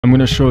I'm going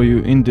to show you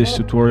in this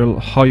tutorial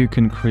how you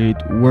can create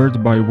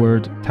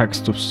word-by-word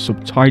text of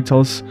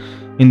subtitles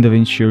in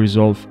DaVinci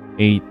Resolve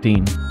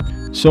 18.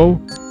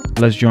 So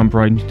let's jump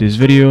right into this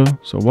video.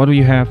 So what do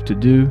you have to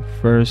do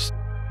first?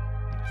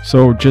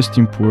 So just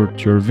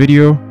import your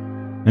video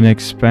and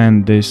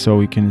expand this so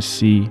we can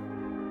see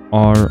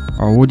our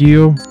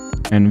audio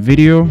and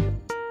video.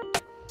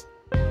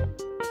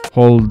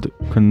 Hold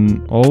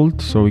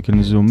Alt so we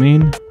can zoom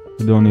in.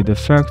 We don't need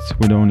effects,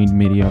 we don't need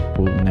media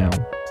pool now.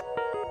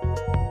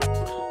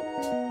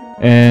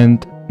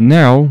 And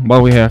now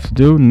what we have to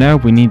do, now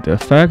we need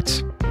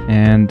effects,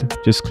 and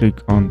just click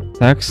on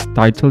text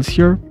titles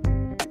here.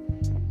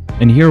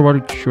 And here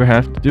what you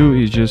have to do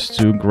is just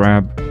to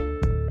grab,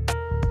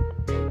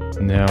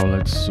 now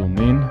let's zoom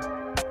in.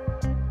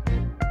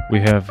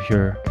 We have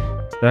here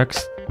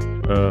text,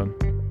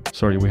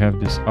 we have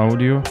this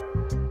audio.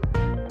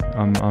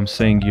 I'm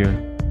saying here,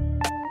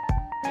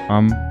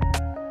 I'm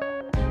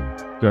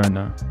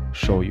gonna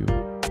show you.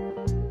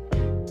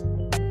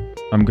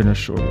 I'm gonna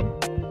show you.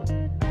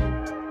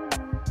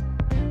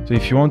 So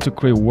if you want to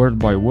create word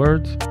by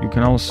word, you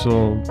can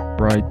also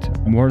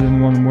write more than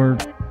one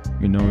word.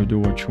 You know, do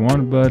what you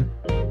want, but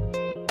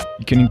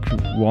you can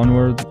include one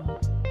word.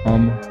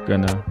 I'm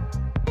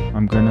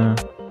gonna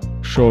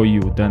show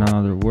you, then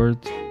another word,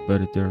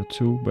 but there are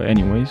two. But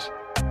anyways,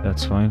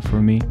 that's fine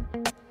for me.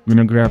 I'm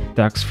gonna grab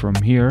text from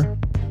here.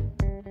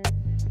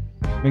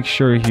 Make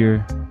sure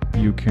here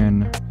you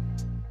can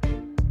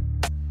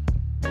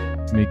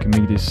make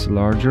this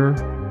larger.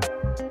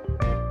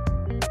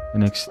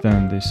 And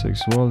extend this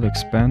as well,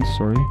 expand,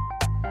 sorry.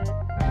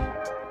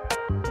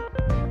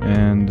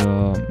 And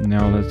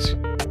now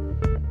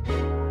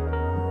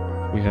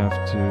we have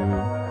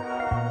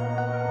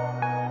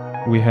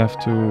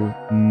to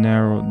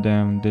narrow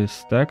down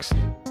this text.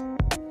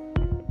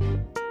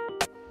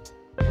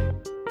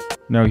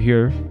 Now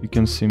here you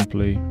can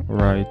simply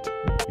write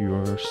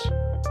yours.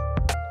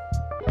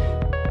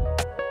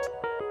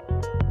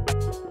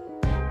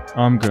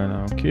 I'm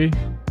gonna, okay.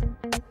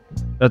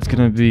 That's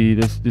gonna be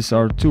these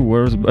are two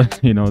words, but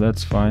you know,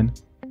 that's fine.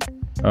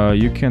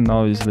 You can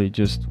obviously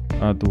just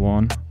add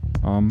one.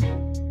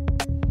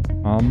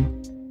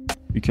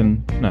 You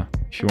can, no,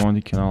 if you want,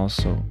 you can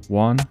also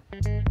one.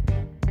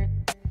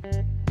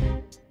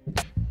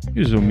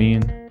 You zoom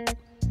in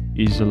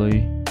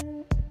easily.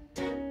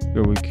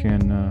 Here we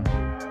can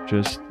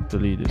just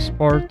delete this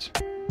part.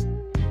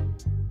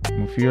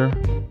 Move here.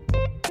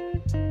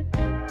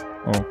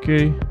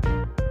 Okay.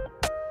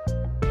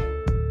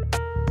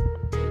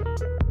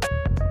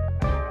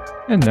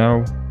 And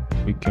now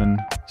we can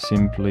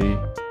simply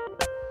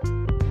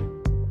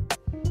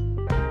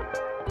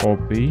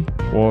copy,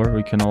 or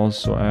we can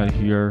also add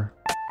here,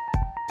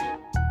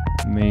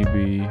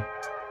 maybe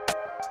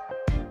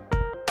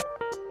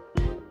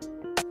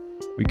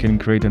we can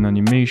create an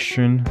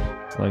animation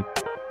like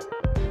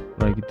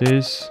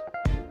this.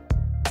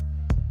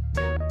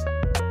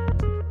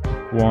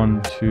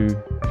 1, 2,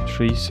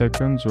 3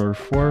 seconds or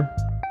 4.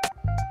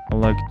 I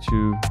like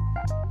to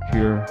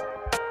here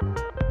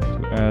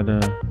to add a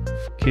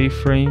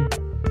keyframe.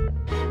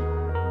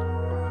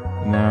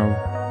 Now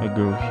I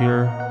go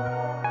here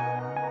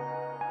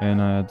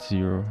and I add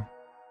 0.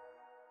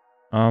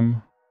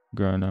 I'm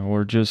gonna,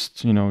 or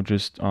just, you know,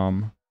 just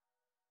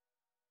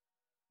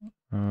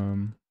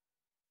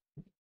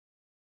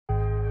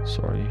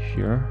sorry,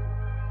 here.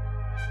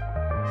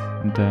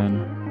 And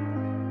then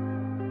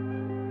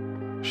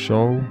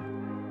show.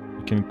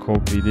 You can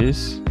copy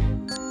this.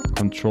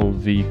 Control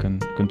V,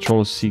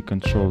 Control C,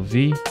 Control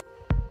V.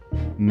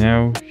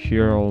 Now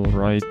here I'll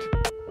write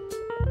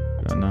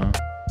gonna,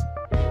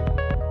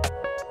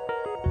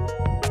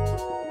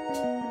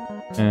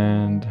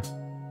 and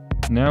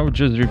now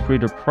just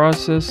repeat the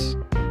process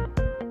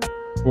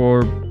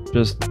for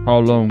just how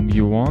long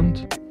you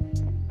want.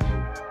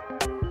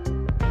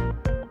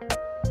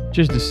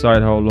 Just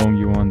decide how long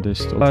you want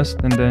this to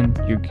last, and then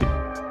you can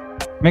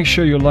make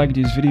sure you like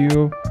this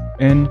video.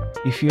 And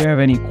if you have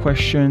any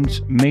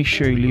questions, make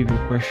sure you leave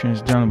your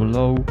questions down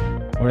below,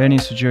 or any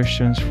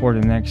suggestions for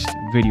the next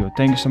video.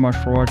 Thank you so much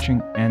for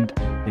watching, and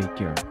take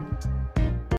care.